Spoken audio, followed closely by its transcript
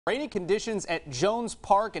Rainy conditions at Jones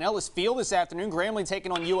Park and Ellis Field this afternoon. Grambling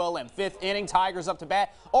taking on ULM. Fifth inning, Tigers up to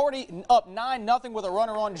bat. Already up 9-0 with a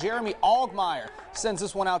runner on. Jeremy Augmeyer sends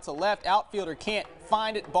this one out to left. Outfielder can't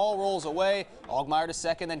find it. Ball rolls away. Augmeyer to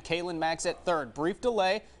second, then Kalen Max at third. Brief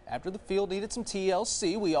delay after the field needed some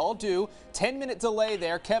TLC. We all do. 10-minute delay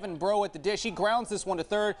there. Kevin Bro at the dish. He grounds this one to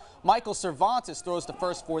third. Michael Cervantes throws to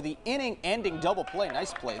first for the inning-ending double play.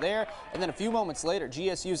 Nice play there. And then a few moments later,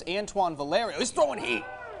 GSU's Antoine Valerio is throwing heat.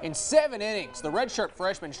 In 7 innings, the redshirt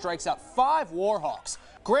freshman strikes out 5 Warhawks.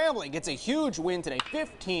 Grambling gets a huge win today,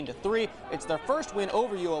 15-3. It's their first win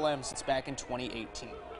over ULM since back in 2018.